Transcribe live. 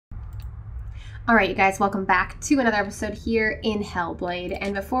Alright, you guys, welcome back to another episode here in Hellblade.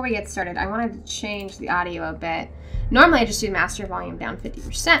 And before we get started, I wanted to change the audio a bit. Normally I just do master volume down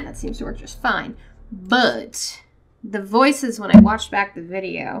 50%. That seems to work just fine. But the voices, when I watched back the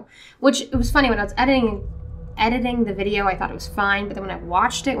video, which it was funny, when I was editing the video, I thought it was fine. But then when I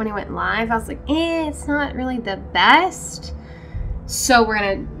watched it, when it went live, I was like, it's not really the best. So we're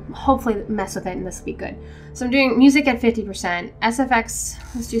going to hopefully mess with it, and this will be good. So I'm doing music at 50%. SFX,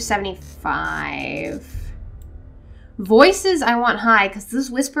 let's do 75. Voices, I want high, because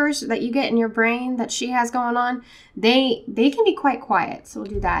those whispers that you get in your brain that she has going on, they can be quite quiet. So we'll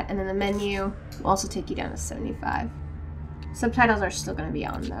do that. And then the menu will also take you down to 75. Subtitles are still going to be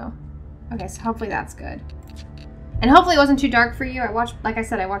on, though. Okay, so hopefully that's good. And hopefully it wasn't too dark for you. Like I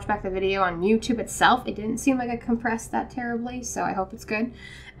said, I watched back the video on YouTube itself. It didn't seem like it compressed that terribly, so I hope it's good.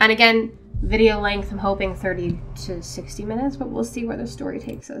 And again, video length, I'm hoping 30 to 60 minutes, but we'll see where the story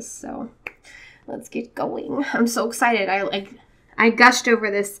takes us. So let's get going. I'm so excited. I gushed over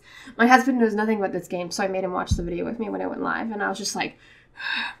this. My husband knows nothing about this game, so I made him watch the video with me when it went live, and I was just like,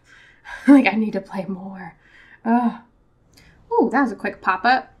 I need to play more. Ooh, that was a quick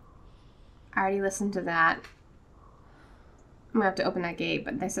pop-up. I already listened to that. I'm gonna have to open that gate,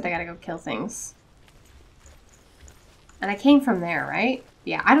 but they said I gotta go kill things. And I came from there, right?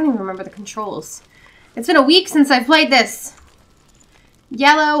 Yeah, I don't even remember the controls. It's been a week since I played this.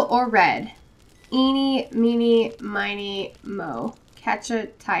 Yellow or red? Eeny, meeny, miny, mo. Catch a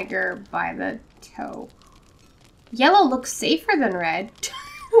tiger by the toe. Yellow looks safer than red.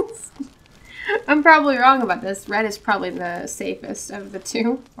 I'm probably wrong about this. Red is probably the safest of the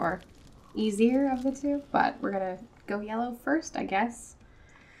two, or easier of the two, but we're gonna go yellow first, I guess.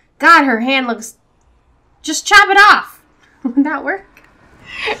 God, her hand looks... Just chop it off! Would that work?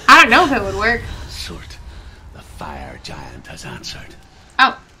 I don't know if it would work. Surt, the fire giant, has answered.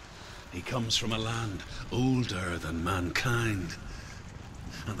 Oh. He comes from a land older than mankind.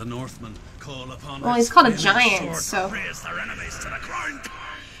 And the Northmen call upon well, he's called a giant, so... raise their enemies to the ground.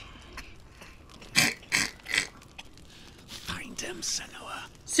 Find him, Senua.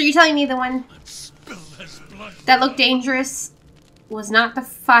 So you're telling me the one that looked dangerous was not the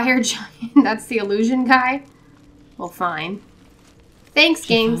fire giant? That's the illusion guy? Well, fine. Thanks,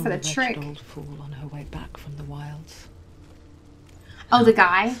 game, for the trick. Old fool on her way back from the wilds. Oh, the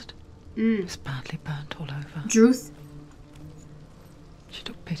guy? Was badly burnt all over. Druth? She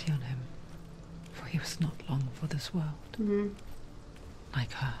took pity on him, for he was not long for this world.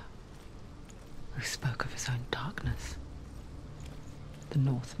 Like her, who spoke of his own darkness. The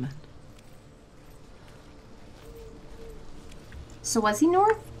Northmen. So was he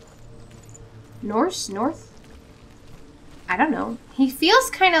North? Norse? North? I don't know. He feels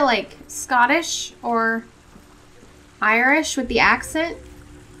kind of like Scottish or Irish with the accent,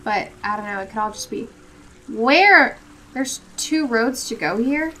 but I don't know. It could all just be... Where? There's 2 roads to go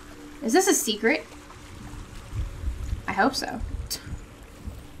here? Is this a secret? I hope so.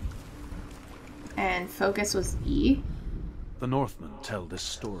 And focus was E. The Northmen tell this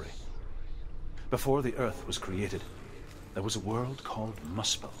story. Before the earth was created, there was a world called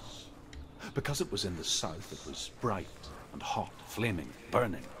Muspel. Because it was in the south, it was bright and hot, flaming,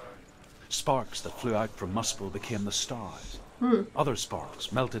 burning. Sparks that flew out from Muspel became the stars. Other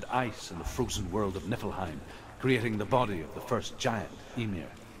sparks melted ice in the frozen world of Niflheim, creating the body of the first giant, Ymir.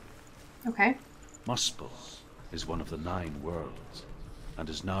 Okay. Muspel is one of the 9 worlds, and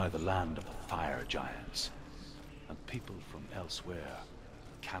is now the land of the fire giants. And people from elsewhere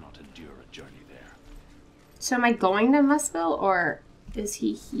cannot endure a journey there. So am I going to Muspel, or is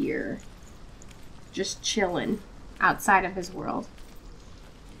he here? Just chilling outside of his world.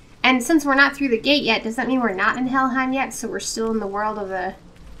 And since we're not through the gate yet, does that mean we're not in Helheim yet? So we're still in the world of the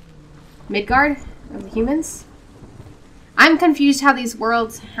Midgard? Of the humans? I'm confused how these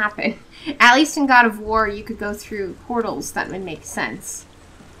worlds happen. At least in God of War, you could go through portals. That would make sense.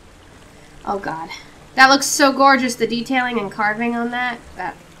 Oh god. That looks so gorgeous, the detailing and carving on that.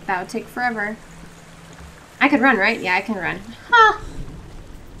 That would take forever. I could run, right? Yeah, I can run. Huh.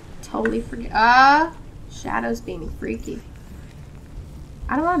 Totally forget. Shadows being freaky.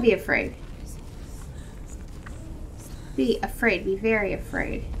 I don't want to be afraid. Be afraid. Be very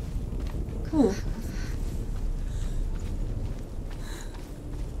afraid. Cool.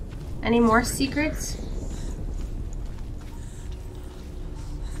 Any more secrets?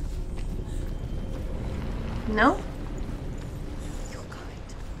 No?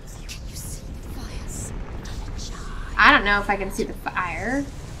 I don't know if I can see the fire.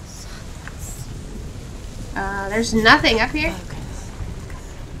 There's nothing up here.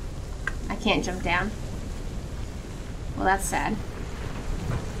 I can't jump down. Well, that's sad.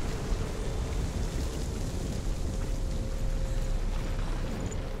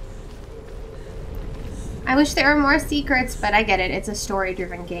 I wish there were more secrets, but I get it. It's a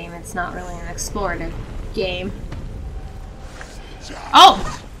story-driven game. It's not really an explorative game.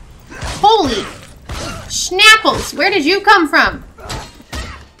 Oh! Holy schnapples! Where did you come from?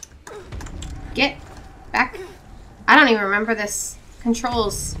 Get back. I don't even remember this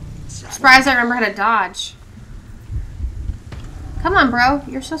controls. Surprised I remember how to dodge. Come on, bro.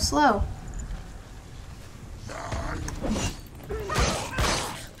 You're so slow.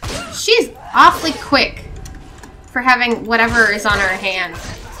 She's awfully quick for having whatever is on her hand.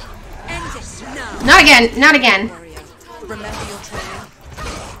 Not again. Not again. Remember your training.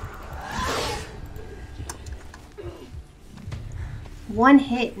 One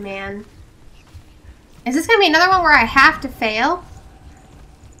hit, man. Is this gonna be another one where I have to fail?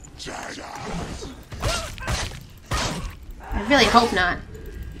 I really hope not.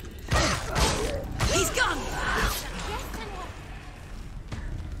 He's gone.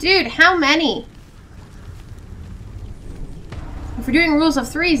 Dude, how many? If we're doing rules of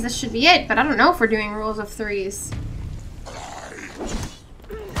threes, this should be it, but I don't know if we're doing rules of threes.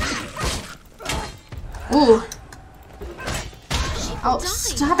 Ooh. Oh,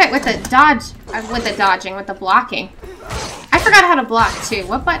 stop it with the dodge. With the dodging, with the blocking. I forgot how to block, too.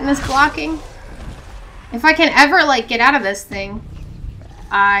 What button is blocking? If I can ever, like, get out of this thing,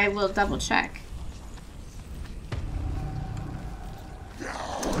 I will double check.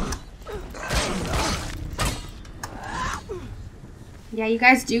 Yeah, you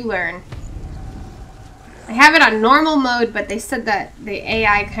guys do learn. I have it on normal mode, but they said that the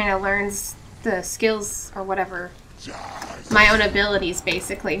AI kind of learns the skills or whatever. My own abilities,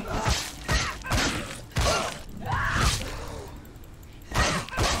 basically.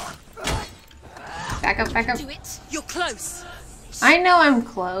 Back up, back up. Do it. You're close. I know I'm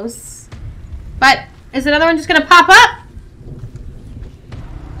close. But is another one just gonna pop up?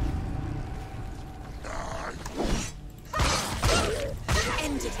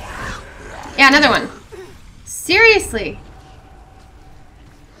 End it. Yeah, another one. Seriously.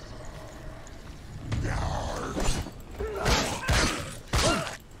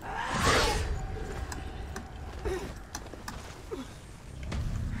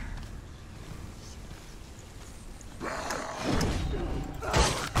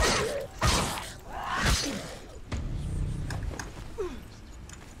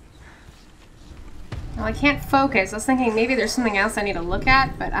 Well, I can't focus. I was thinking maybe there's something else I need to look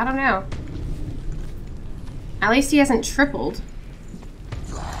at, but I don't know. At least he hasn't tripled.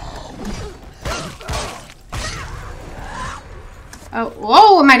 Oh,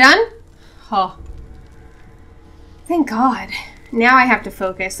 whoa, am I done? Oh. Thank God. Now I have to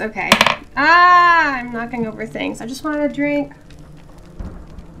focus. Okay. Ah, I'm knocking over things. I just wanted a drink.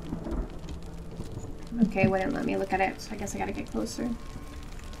 Okay, wouldn't let me look at it, so I guess I gotta get closer.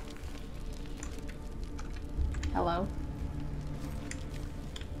 Hello.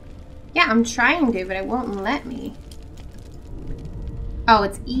 Yeah, I'm trying to, but it won't let me. Oh,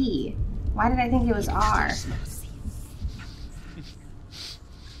 it's E. Why did I think it was R? The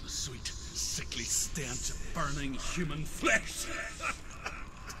sweet, sickly stench of burning human flesh.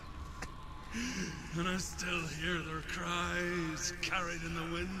 And I still hear their cries carried in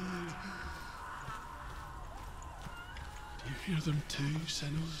the wind. Do you hear them too,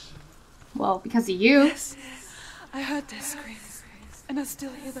 Senua? Well, because of you. Yes, I heard their screams, and I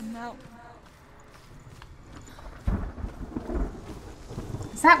still hear them now.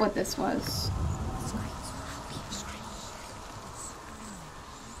 Is that what this was?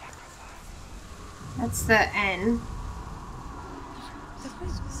 That's the N.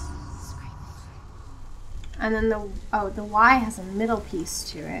 And then the Y has a middle piece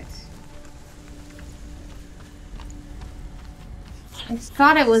to it. I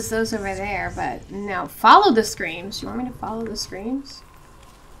thought it was those over there, but no. Follow the screams. You want me to follow the screams?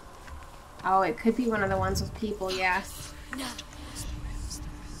 Oh, it could be one of the ones with people, yeah.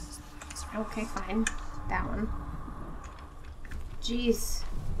 Okay, fine. That one. Jeez.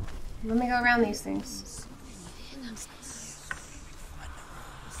 Let me go around these things.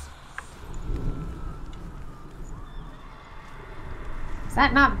 Is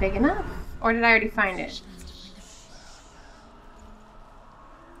that not big enough? Or did I already find it?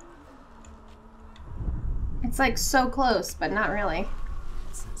 It's like so close, but not really.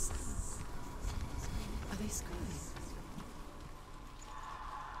 Are they screaming?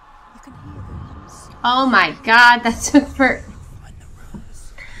 You can hear them. Oh my god, that took for...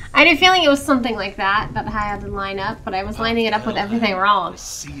 I had a feeling it was something like that I had to line up, but I was lining it up with everything wrong.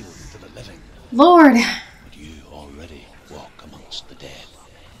 Sealed to the living. Lord! But you already walk amongst the dead.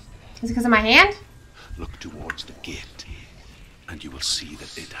 Is it because of my hand? Look towards the gate, and you will see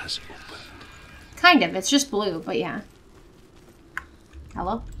that it has opened. Kind of. It's just blue, but yeah.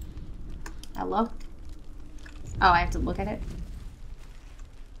 Hello? Hello? Oh, I have to look at it?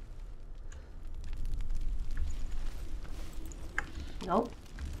 Nope.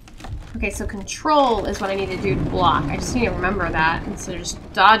 Okay, so control is what I need to do to block. I just need to remember that instead of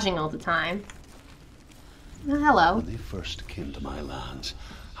just dodging all the time. Oh, hello. When they first came to my lands,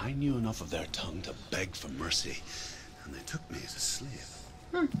 I knew enough of their tongue to beg for mercy, and they took me as a slave.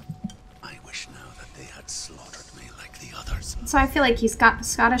 I wish now that they had slaughtered me like the others. So I feel like he's got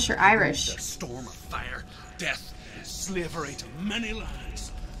Scottish or Irish. A storm of fire, death, slavery to many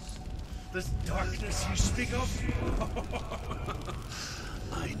lands. This darkness you speak of,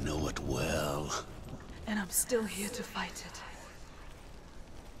 I know it well. And I'm still here to fight it.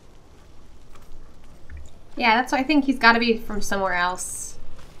 Yeah, that's why I think he's got to be from somewhere else.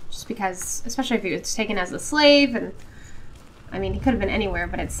 Just because, especially if he was taken as a slave, and I mean, he could have been anywhere,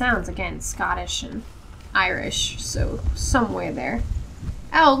 but it sounds, again, Scottish and Irish, so somewhere there.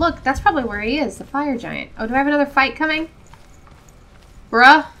 Oh, look, that's probably where he is, the fire giant. Oh, do I have another fight coming?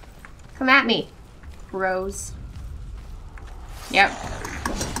 Bruh, come at me, bros. Yep.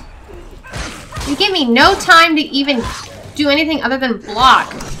 You give me no time to even do anything other than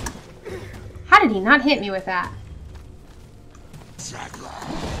block. How did he not hit me with that?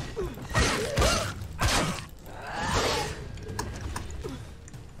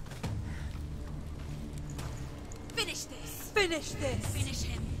 Finish this. Finish this. Finish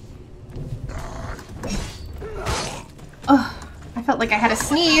him. Oh, I felt like I had a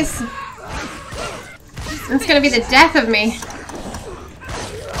sneeze. It's gonna be the death of me.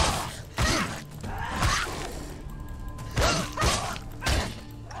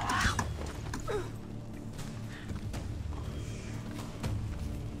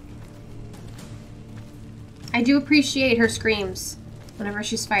 I do appreciate her screams whenever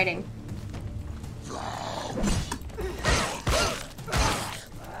she's fighting.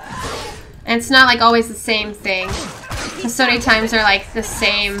 And it's not like always the same thing. Because so many times they're like the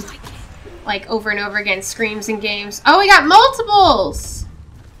same, like over and over again, screams in games. Oh, we got multiples!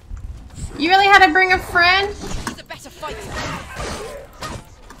 You really had to bring a friend? He's a better fighter.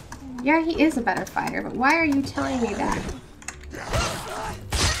 Yeah, he is a better fighter, but why are you telling me that?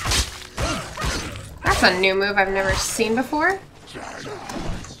 That's a new move I've never seen before.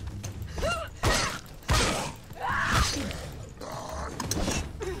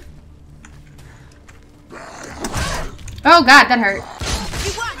 Oh god, that hurt.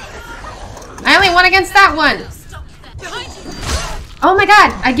 I only won against that one. Oh my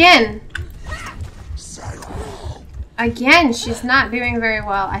god, again. Again, she's not doing very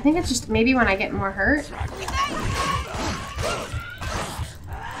well. I think it's just maybe when I get more hurt.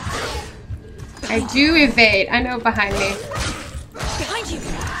 I do evade. I know behind me. Behind you.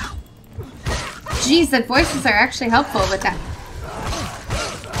 Jeez, the voices are actually helpful with that.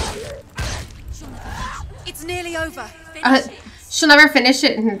 It's nearly over. She'll never finish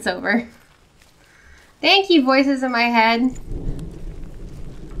it and it's over. Thank you, voices in my head.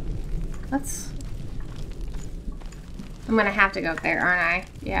 I'm gonna have to go up there, aren't I?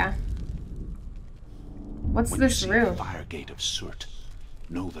 Yeah. What's this room? When you see the fire gate of Surt,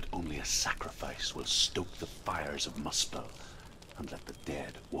 know that only a sacrifice will stoke the fires of Muspel and let the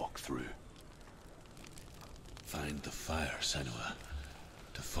dead walk through. Find the fire, Senua,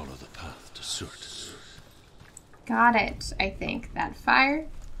 to follow the path to Surt. Got it, I think. That fire.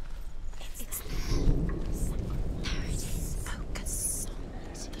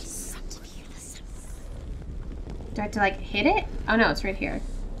 Do I have to, like, hit it? Oh, no, it's right here.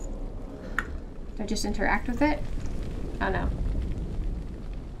 Do I just interact with it? Oh, no.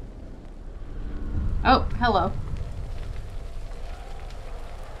 Oh, hello.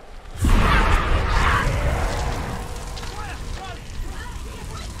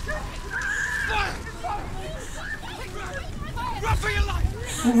 Run for your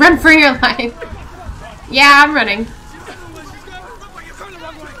life! Run for your life. Yeah, I'm running.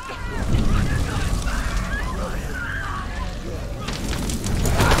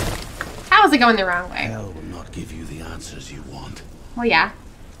 How is it going the wrong way? Hell will not give you the answers you want. Well, yeah.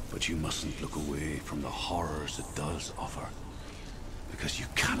 But you mustn't look away from the horrors it does offer. Because you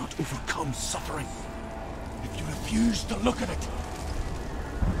cannot overcome suffering if you refuse to look at it.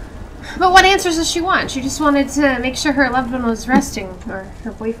 But what answers does she want? She just wanted to make sure her loved one was resting, or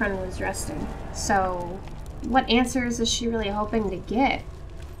her boyfriend was resting. So, what answers is she really hoping to get?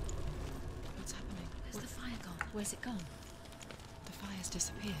 What's happening? Where's the fire gone? Where's it gone? The fire's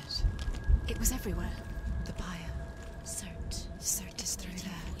disappeared. It was everywhere. The pyre. Surt. Surt is through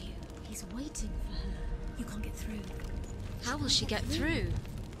there. For you. He's waiting for her. You can't get through. How will she get through?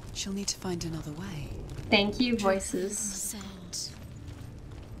 She'll need to find another way. Thank you, voices. Said,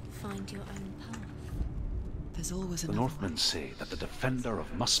 find your own path. There's always The another Northmen say that the defender of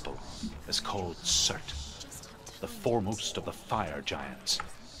Muspel is called Surt, the foremost of the fire giants.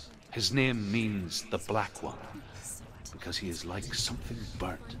 His name means the Black One, because he is like something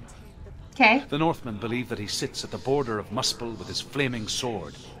burnt. Okay. The Northmen believe that he sits at the border of Muspel with his flaming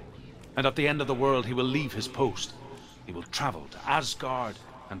sword, and at the end of the world he will leave his post. He will travel to Asgard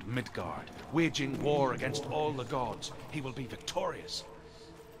and Midgard, waging war against all the gods. He will be victorious,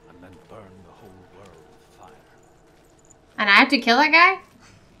 and then burn the whole world with fire. And I have to kill that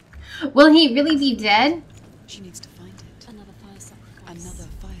guy? Will he really be dead? She needs to find it. Another fire sacrifice. Another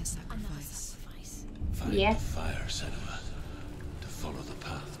fire Another sacrifice. sacrifice. Find Yeah. the fire, Senua. To follow the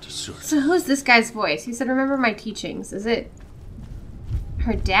path to Surt. So who's this guy's voice? He said, remember my teachings. Is it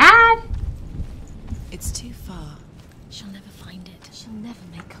her dad? It's too far. She'll never find it. She'll never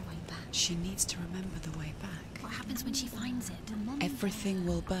make her way back. She needs to remember the way back. What happens when she finds it? Remember. Everything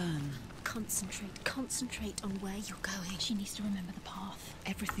will burn. Concentrate on where you're going. She needs to remember the path.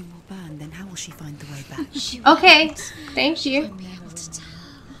 Everything will burn, then how will she find the way back? Okay, thank you. Be able to tell.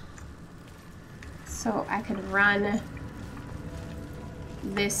 So I could run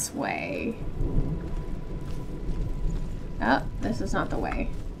this way. Oh, this is not the way.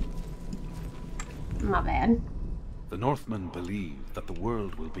 My bad. The Northmen believe that the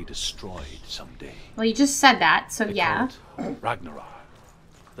world will be destroyed someday. Well, you just said that, so They yeah. call it Ragnarok,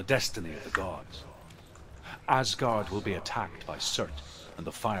 the destiny of the gods. Asgard will be attacked by Surt and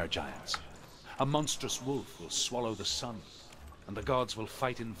the fire giants. A monstrous wolf will swallow the sun, and the gods will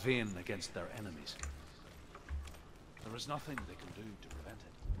fight in vain against their enemies. There is nothing they can do to prevent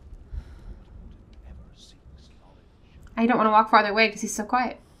it. But whoever seeks knowledge, I don't want to walk farther away because he's so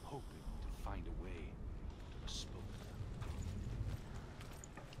quiet. hoping to find a way to spoke.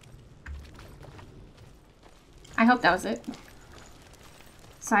 I hope that was it.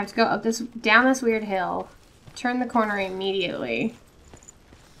 So I have to go up this, down this weird hill, turn the corner immediately.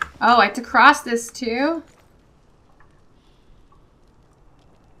 Oh, I have to cross this too?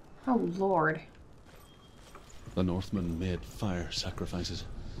 Oh, Lord. The Northmen made fire sacrifices,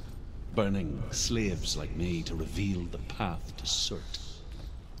 burning slaves like me to reveal the path to Surt.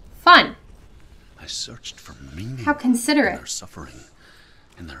 Fun. I searched for meaning How in considerate. their suffering,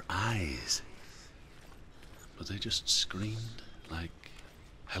 in their eyes. But they just screamed like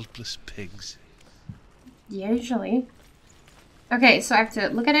helpless pigs. Usually. Okay, so I have to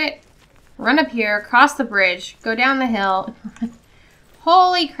look at it, run up here, cross the bridge, go down the hill.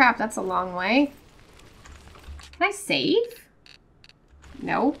 Holy crap, that's a long way. Can I save?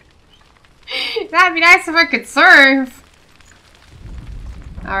 No. That'd be nice if I could serve.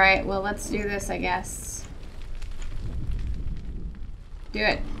 Alright, well, let's do this, I guess. Do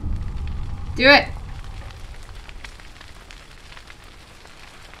it. Do it.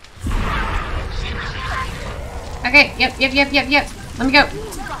 Okay, yep. Let me go.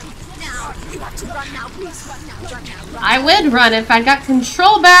 I would run if I got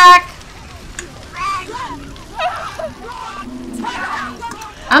control back.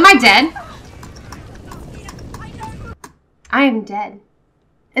 Am I dead? I am dead.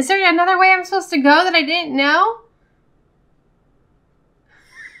 Is there another way I'm supposed to go that I didn't know?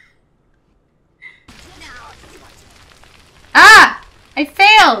 Ah! I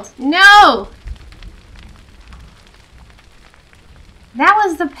failed! No! That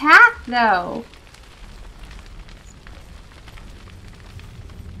was the path, though.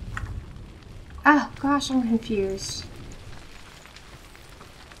 Oh, gosh, I'm confused.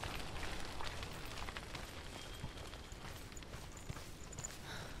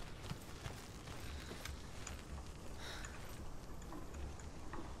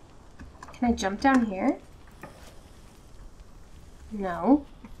 Can I jump down here? No.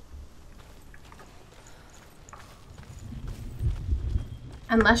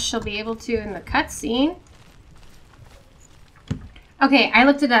 Unless she'll be able to in the cutscene. Okay, I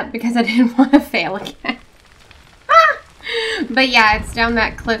looked it up because I didn't want to fail again. But yeah, it's down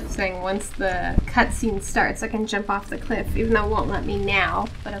that cliff thing. Once the cutscene starts, I can jump off the cliff, even though it won't let me now.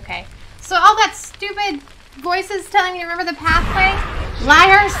 But okay. So all that stupid voices telling me to remember the pathway?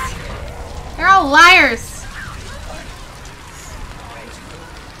 Liars! They're all liars!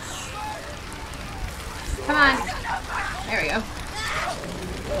 Come on. There we go.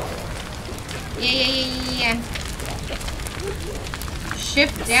 Yeah.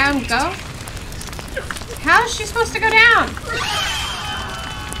 Shift down, go. How is she supposed to go down?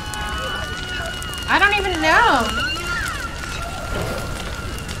 I don't even know.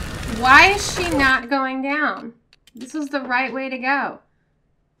 Why is she not going down? This is the right way to go.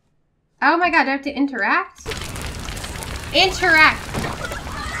 Oh my god, do I have to interact? Interact!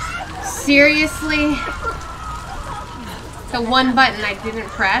 Seriously? The one button I didn't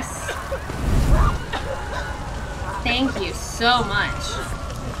press? Thank you so much.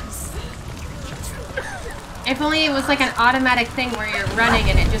 If only it was like an automatic thing where you're running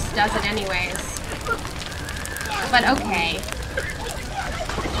and it just does it anyways. But okay.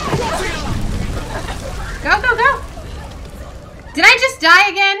 Go, go, go! Did I just die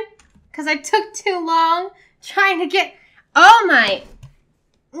again? Because I took too long trying to get... Oh my...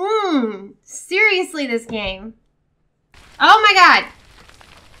 Seriously, this game. Oh my god!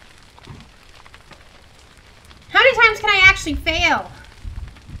 How many times can I actually fail?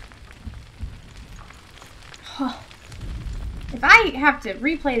 If I have to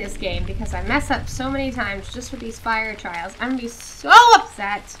replay this game because I mess up so many times just with these fire trials, I'm gonna be so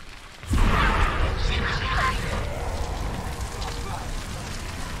upset.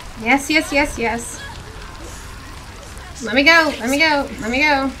 Yes, yes, yes, yes. Let me go, let me go, let me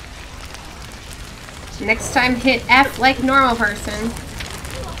go. Next time hit F like normal person.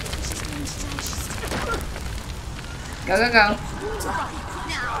 Go, go, go.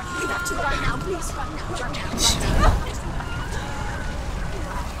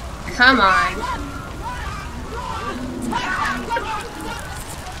 Come on.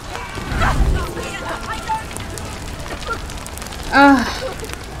 Ugh.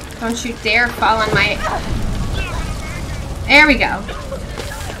 Don't you dare fall on my... There we go.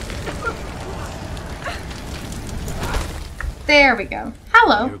 There we go.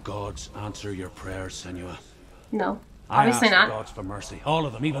 Hello. Your gods answer your prayers, Senua. No. I Obviously asked not. the gods for mercy. All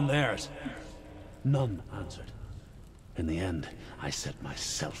of them, even theirs. None answered. In the end, I set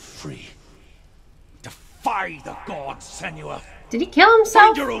myself free. Defy the gods, Senua. Did he kill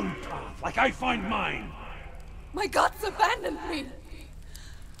himself? Find your own path, like I find mine. My gods abandoned me.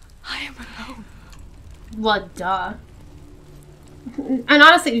 I am alone. Well, duh. And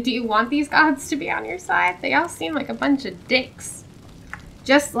honestly, do you want these gods to be on your side? They all seem like a bunch of dicks.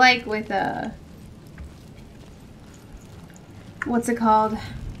 Just like with, what's it called?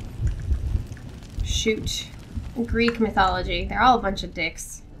 Shoot. Greek mythology. They're all a bunch of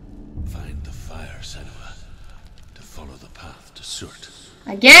dicks. Find the fire, Senua. To follow the path to Surt.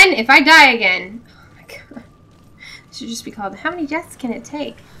 Again? If I die again. Oh my god. It should just be called, how many deaths can it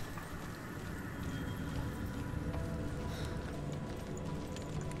take?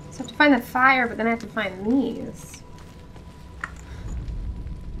 So I have to find the fire, but then I have to find these.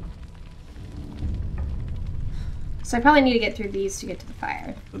 So I probably need to get through these to get to the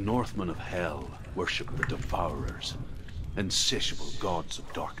fire. The Northmen of Hell worship the Devourers, insatiable gods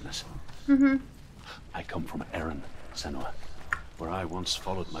of darkness. I come from Erin, Senua, where I once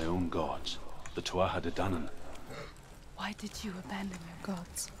followed my own gods, the Tuatha De Danann. Why did you abandon your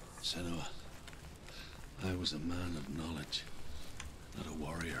gods? Senua, I was a man of knowledge, not a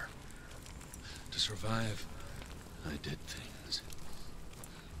warrior. To survive, I did things.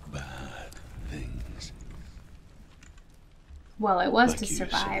 Bad things. Well, it was Like to you,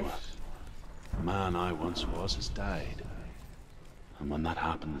 survive. Senua. The man I once was has died. And when that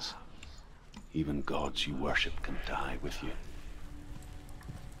happens, even gods you worship can die with you.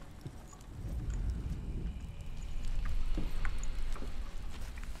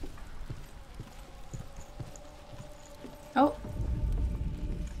 Oh.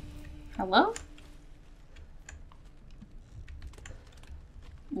 Hello?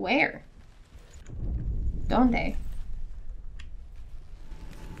 Where? Donde?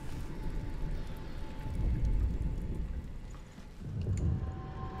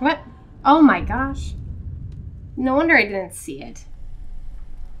 What? Oh my gosh. No wonder I didn't see it.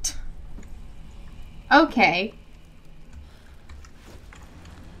 Okay.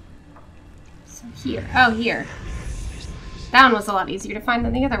 So here. Oh, here. That one was a lot easier to find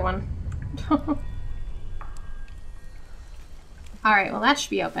than the other one. Alright, well that should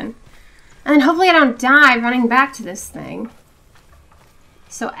be open. And then hopefully I don't die running back to this thing.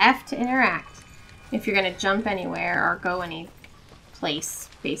 So F to interact. If you're going to jump anywhere or go any place,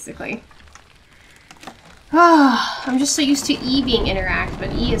 basically. Oh, I'm just so used to E being interact,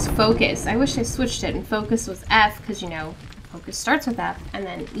 but E is focus. I wish I switched it and focus was F, because, you know, focus starts with F, and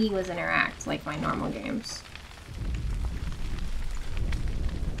then E was interact, like my normal games.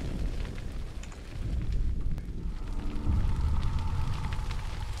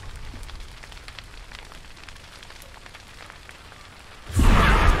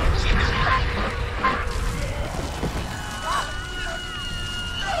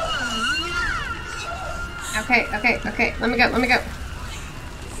 Okay, okay, okay. Let me go, let me go.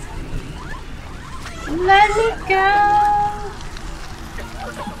 Let me go.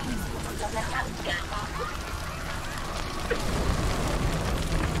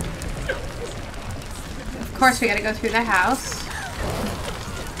 course, we gotta go through the house.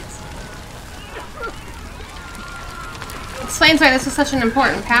 Explains why this is such an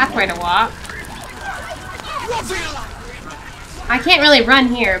important pathway to walk. I can't really run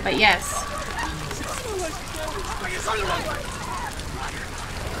here, but yes.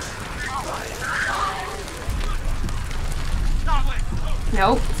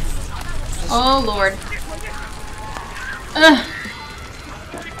 Nope. Oh, Lord. Ugh.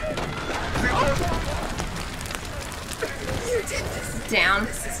 Down.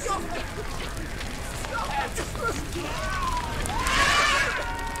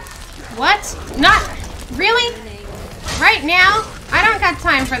 What? Not really? Right now? I don't got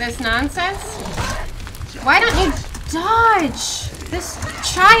time for this nonsense. Why don't you dodge? This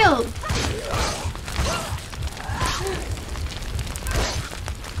child.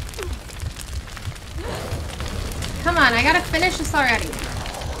 Come on, I gotta finish this already.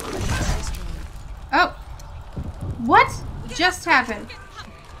 Oh. What just happened?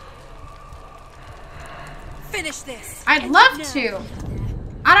 Finish this. I'd love to.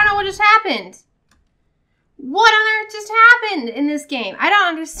 I don't know what just happened. What on earth just happened in this game? I don't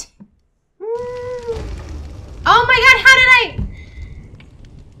understand. Oh my god, how did I...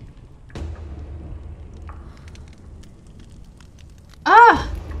 Ugh.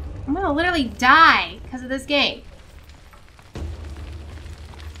 I'm gonna literally die because of this game.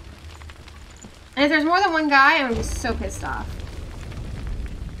 And if there's more than one guy, I'm gonna be so pissed off.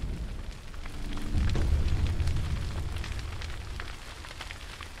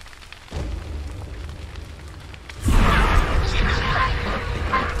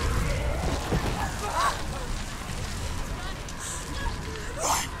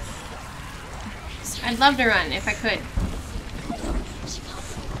 I'd love to run if I could.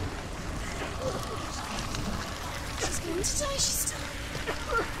 She's going to die. She's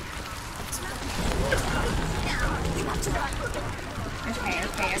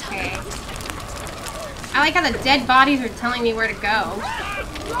Okay. I like how the dead bodies are telling me where to go.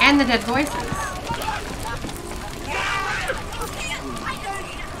 And the dead voices.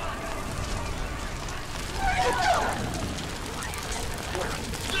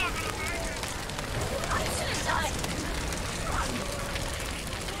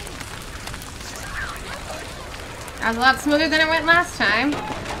 That was a lot smoother than it went last time.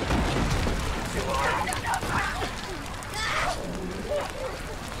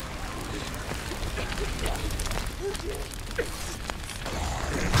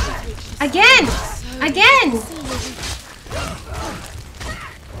 Again! Again!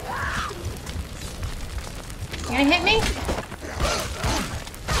 You gonna hit me?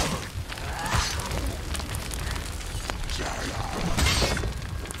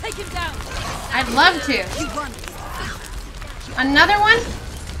 Take him down. I'd love to. Another one?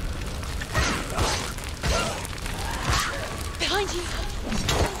 Behind you.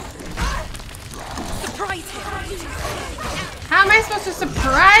 Surprise him. How am I supposed to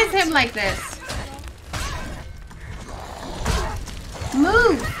surprise him like this?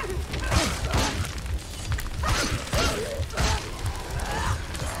 Move!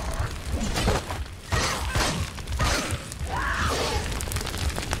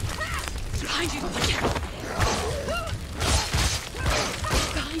 Behind you.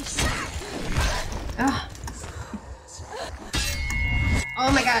 Ugh.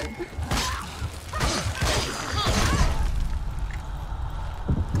 Oh my god.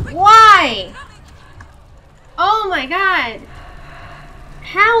 Why? Oh my god.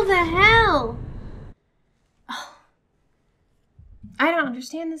 How the hell? Oh. I don't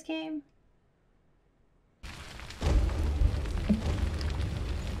understand this game.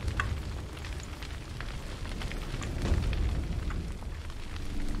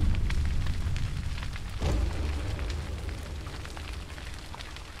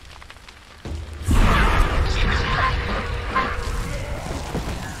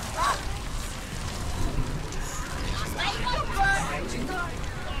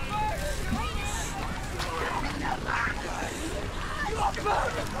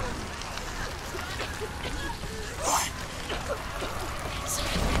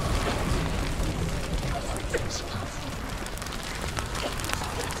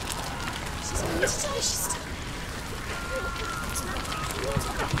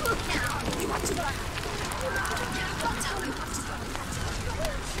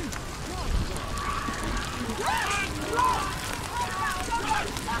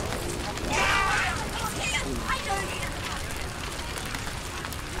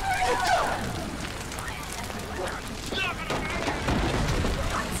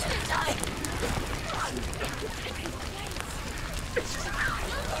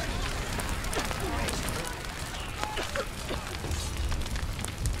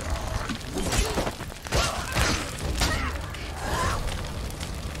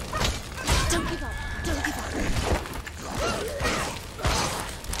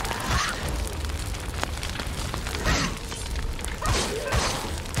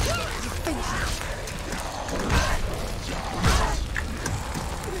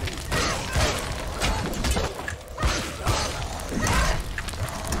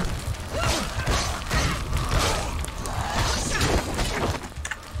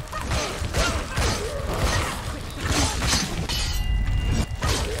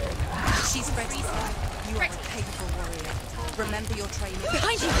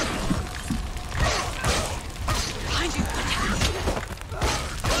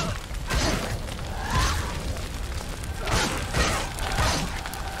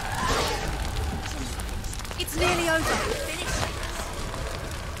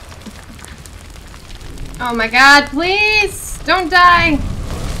 Oh my god, please! Don't die!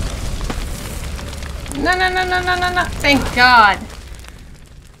 No, no, no, no, no, no, no. Thank God.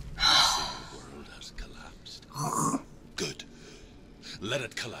 The world has collapsed. Good. Let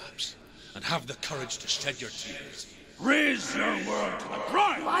it collapse, and have the courage to shed your tears. Raise your world to the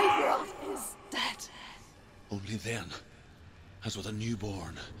ground! My world is dead. Only then, as with a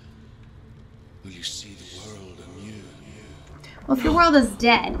newborn, will you see the world anew. Well, if your world is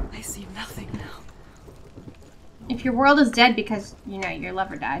dead, I see nothing now. if your world is dead because, you know, your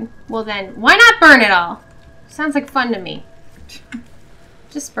lover died, well then, why not burn it all? Sounds like fun to me.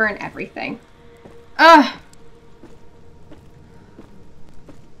 Just burn everything. Ugh.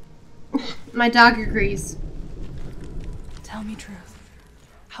 My dog agrees. Tell me truth.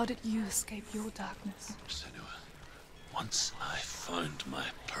 How did you escape your darkness? Senua, once I found my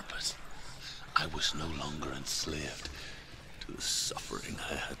purpose, I was no longer enslaved to the suffering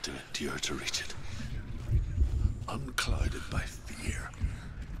I had to endure to reach it. Unclouded by fear,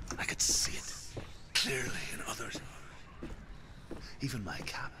 I could see it clearly in others. Even my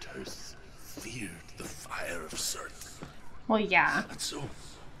captors feared the fire of Surt. Well, yeah. And so,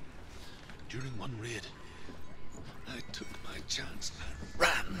 during one raid, I took my chance and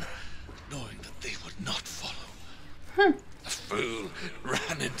ran, knowing that they would not follow. The fool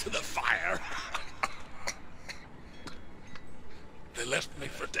ran into the fire. They left me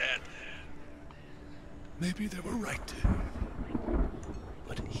for dead. Maybe they were right to.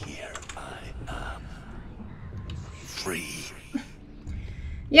 But here I am. Free.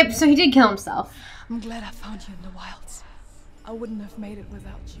 Yep, so he did kill himself. I'm glad I found you in the wilds. I wouldn't have made it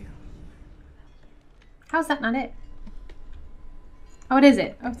without you. How's that not it? Oh, it is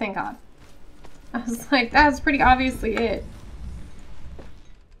it. Oh, thank God. I was like, that's pretty obviously it.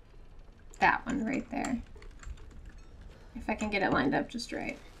 That one right there. If I can get it lined up just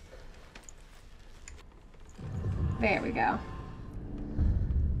right. There we go.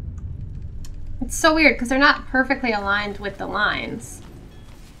 It's so weird because they're not perfectly aligned with the lines.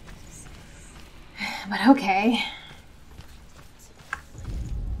 But okay.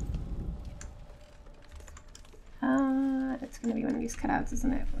 It's gonna be one of these cutouts,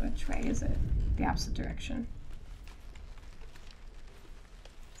 isn't it? Which way is it? The opposite direction.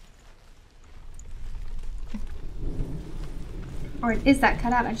 Or is that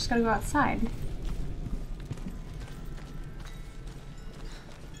cutout? I just gotta go outside.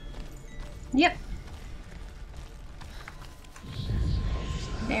 Yep.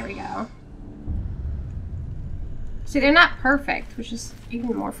 There we go. See, they're not perfect, which is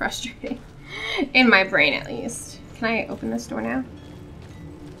even more frustrating. In my brain, at least. Can I open this door now?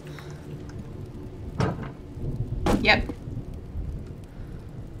 Yep.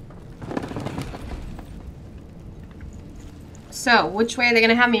 So, which way are they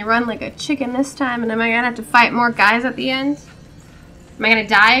gonna have me run like a chicken this time? And am I gonna have to fight more guys at the end? Am I gonna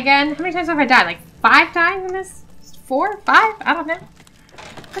die again? How many times have I died? Like 5 times in this? 4? 5? I don't know.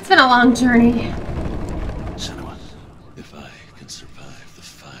 It's been a long journey. Senua, if I can survive the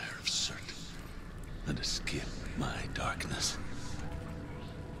fire of Surt and escape my darkness,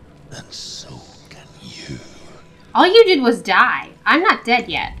 then so can you. All you did was die. I'm not dead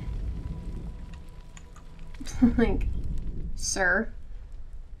yet. Like, sir.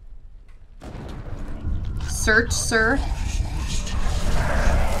 Search, sir.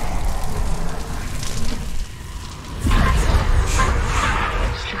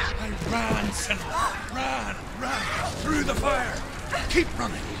 Run, Senua! Run! Through the fire! Keep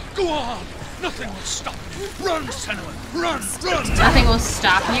running! Go on! Nothing will stop you! Run, Senua! Run! Nothing will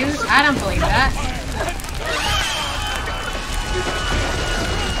stop you? I don't believe that.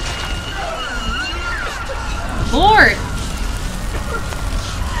 Lord!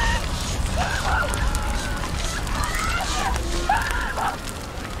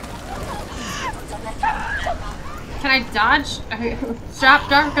 Can I dodge? Stop,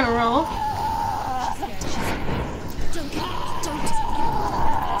 dodge, and roll.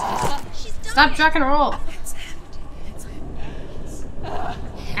 Stop, duck, and roll.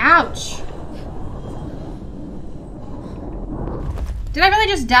 Ouch. Did I really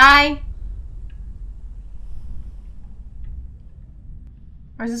just die?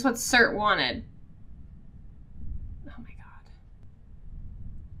 Or is this what Surt wanted? Oh my god.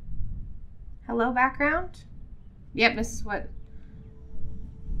 Hello, background? Yep, this is what...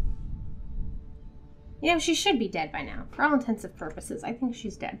 You know, she should be dead by now. For all intensive purposes, I think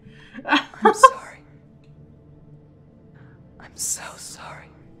she's dead. I'm sorry. I'm so sorry.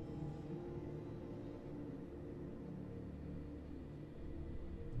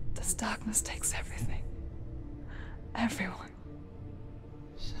 This darkness takes everything. Everyone.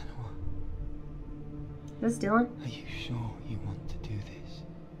 Senua, Is this Dylan? are you sure you want to do this?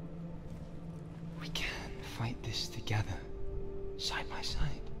 We can fight this together, side by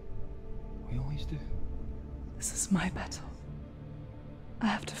side. We always do. This is my battle. I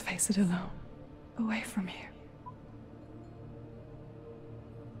have to face it alone, away from here.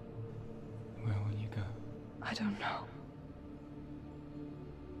 Where will you go? I don't know.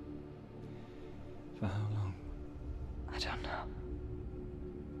 For how long? I don't know.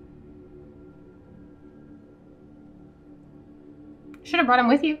 Should have brought him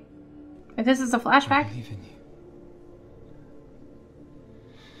with you. If this is a I flashback. believe in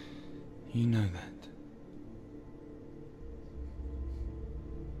you. You know that.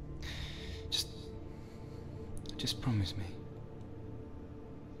 Just promise me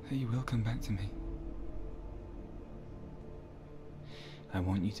that you will come back to me. I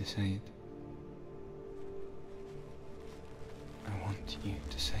want you to say it. I want you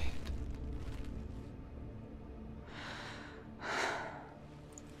to say it.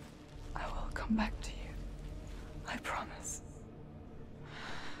 I will come back to you. I promise.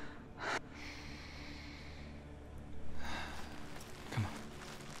 Come on.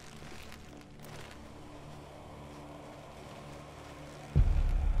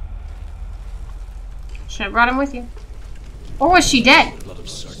 Should have brought him with you. Or was she dead? Blood of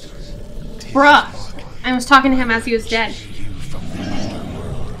Surt. Bruh. I was talking to him as he was dead. You from the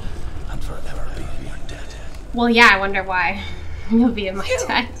underworld and forever be in your debt. Well, yeah, I wonder why. You'll be in my You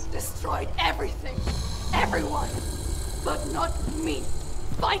debt. destroyed everything. Everyone. But not me.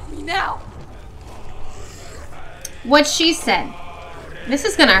 Fight me now. What she said. This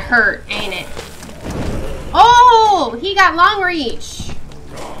is gonna hurt, ain't it? Oh! He got long reach.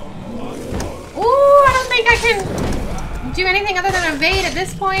 Ooh, I don't think I can do anything other than evade at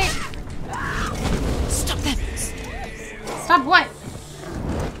this point. Stop them. Stop what?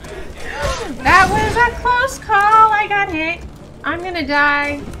 That was a close call. I got hit. I'm gonna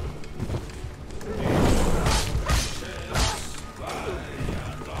die.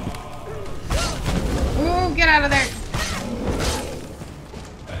 Ooh, get out of there.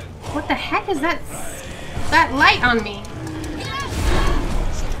 What the heck is that light on me?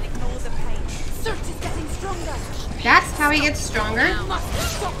 Ignore the pain. Surt is getting stronger. That's how he gets stronger. You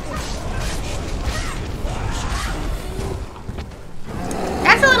must stop him.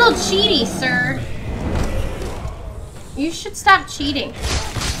 That's a little cheaty, sir. You should stop cheating.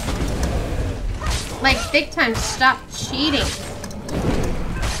 Like, big time, stop cheating.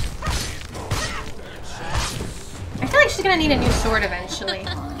 I feel like she's gonna need a new sword eventually.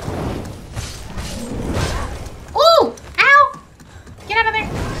 Ooh! Ow! Get out of there!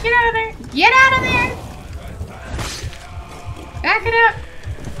 Get out of there! Get out of there! Back it up!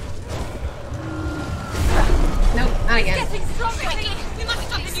 Nope, not again. Getting stronger. We must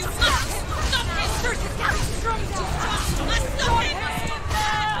stop him. You must stop him. Surt is getting stronger. Must stop him.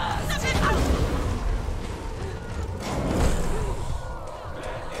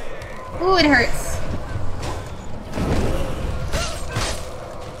 Ooh, it hurts.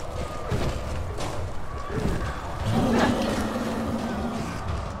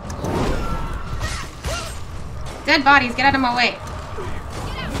 Dead bodies, get out of my way.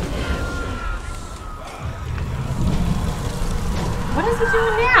 What is he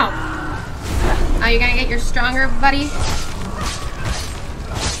doing now? Oh, you're gonna get your stronger, buddy?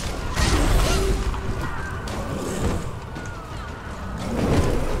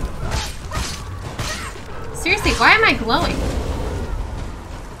 Seriously, why am I glowing?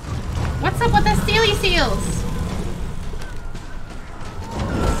 What's up with the Steely Seals?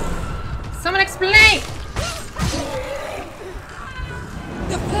 Someone explain!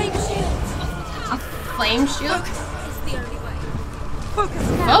 The flame shield. A flame shield? Focus is the only way. Focus.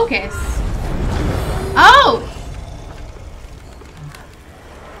 Focus? Oh!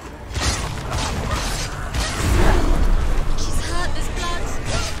 She's hurt. There's blood.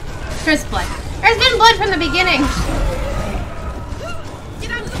 There's blood. There's been blood from the beginning.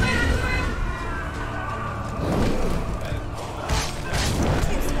 Get out of the way.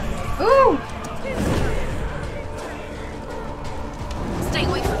 Ooh! Stay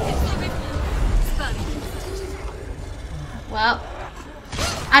away from him. It's burning. Well,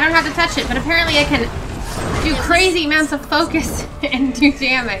 I don't have to touch it, but apparently I can do crazy amounts of focus and do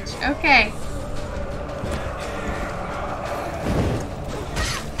damage. Okay.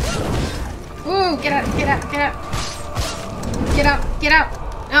 Ooh, get out, get out, get out. Get out, get out.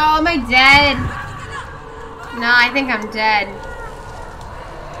 Oh, am I dead? No, I think I'm dead.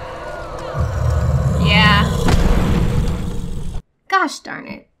 Yeah. Gosh darn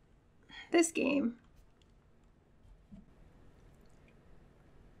it. This game.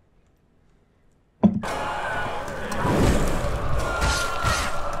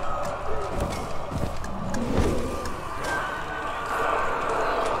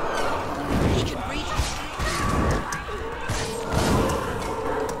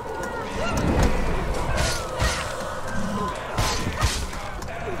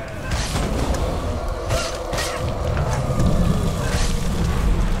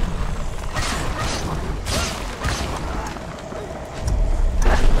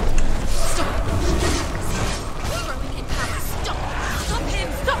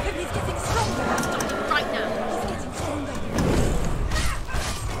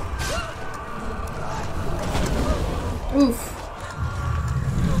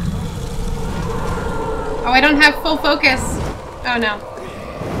 have full focus. Oh no.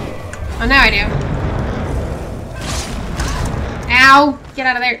 Oh, now I do. Ow! Get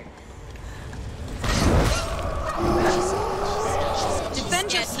out of there.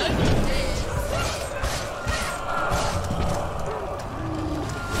 Defend yourself.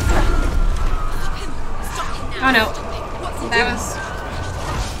 Oh no. That was...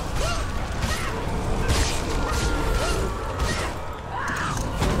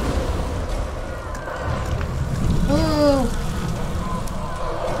 Ooh.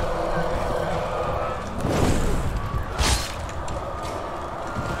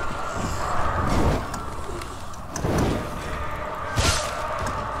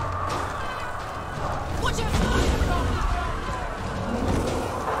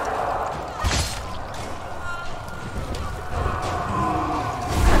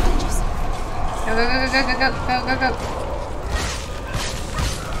 Go.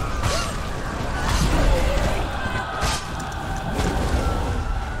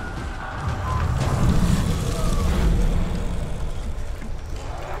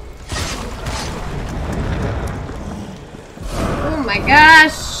 Oh my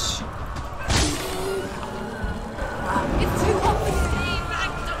gosh. It's too hot for you.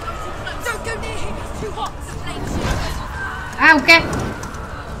 Don't go near him. It's too hot. The flames. Ow, okay.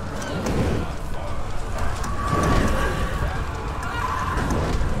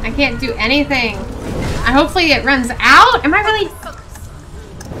 I can't do anything. Hopefully it runs out. Am I really?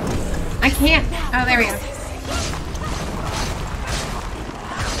 I can't. Oh, there we go.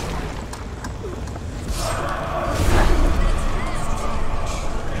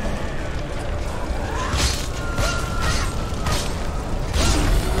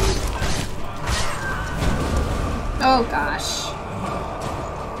 Oh gosh.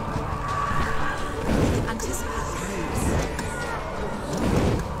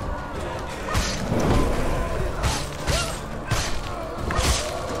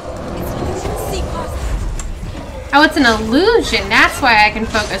 Oh, it's an illusion. That's why I can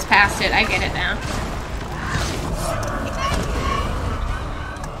focus past it. I get it now.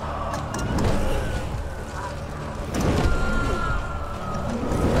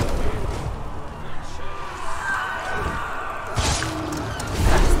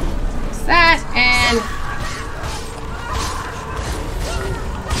 It's that and...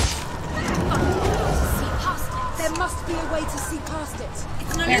 There must be a way to see past it.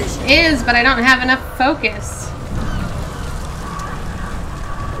 It's an illusion. There is, but I don't have enough focus.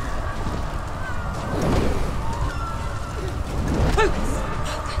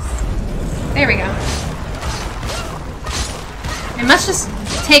 There we go. It must just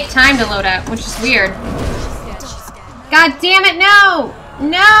take time to load up, which is weird. God damn it, no!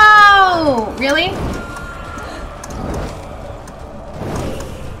 No! Really?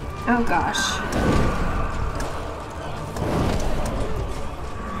 Oh gosh.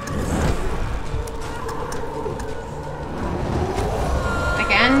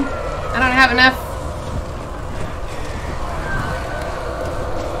 Again? I don't have enough.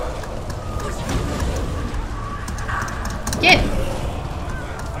 Get!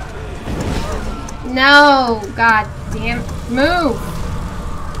 No! God damn. Move!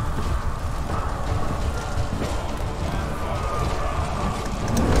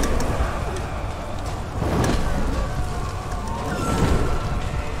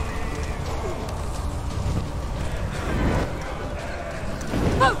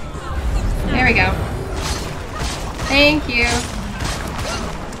 There we go. Thank you.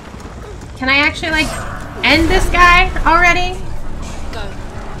 Can I actually, like, end this guy already? Go.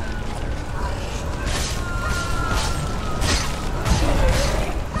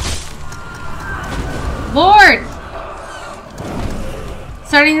 Lord!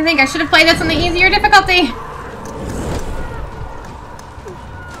 Starting to think I should have played this on the easier difficulty.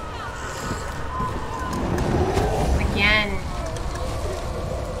 Again.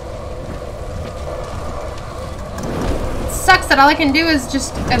 It sucks that all I can do is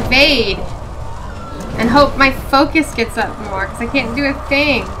just evade. And hope my focus gets up more, because I can't do a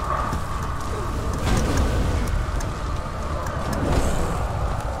thing.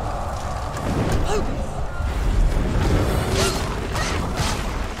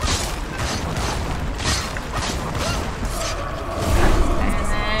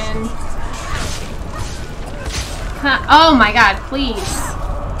 And then... Oh my god, please.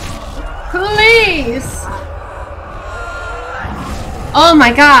 Please! Oh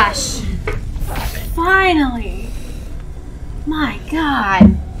my gosh. Finally! My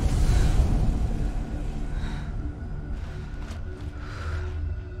god!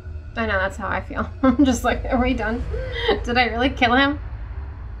 I know, that's how I feel. I'm just like, are we done? Did I really kill him?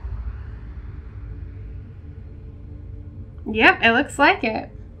 Yep, it looks like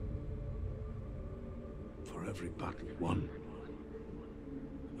it. For every battle won,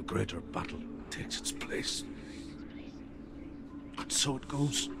 a greater battle takes its place. And so it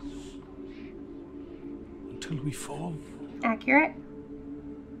goes. Until we fall. Accurate.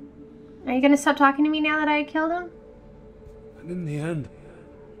 Are you gonna stop talking to me now that I killed him? And in the end,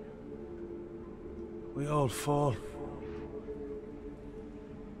 we all fall.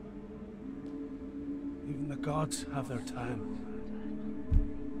 Even the gods have their time.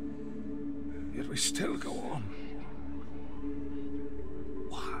 Yet we still go on.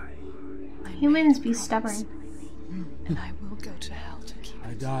 Why? Humans be stubborn. And I will go to hell to keep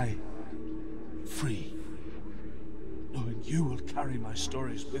I die free, knowing you will carry my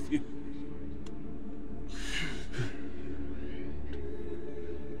stories with you.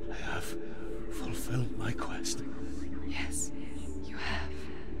 I have fulfilled my quest. Yes, you have.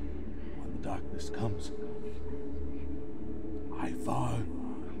 When the darkness comes, I vow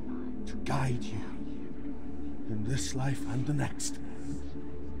to guide you in this life and the next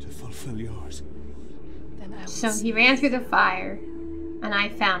to fulfill yours. Then I will So he ran through the fire, and I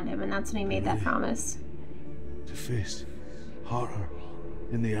found him, and that's when he made that promise. To face horror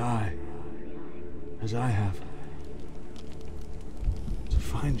in the eye, as I have. To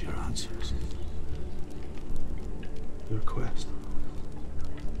find your answers. Your quest.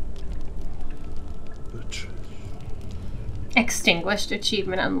 The truth. Extinguished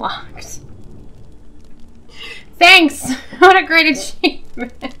achievement unlocked. Thanks! What a great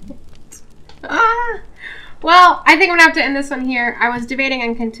achievement. Well, I think I'm gonna have to end this one here. I was debating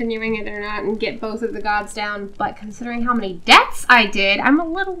on continuing it or not and get both of the gods down, but considering how many deaths I did, I'm a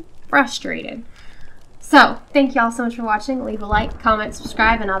little frustrated. So, thank y'all so much for watching. Leave a like, comment,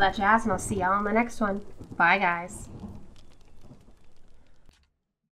 subscribe, and all that jazz, and I'll see y'all on the next one. Bye, guys.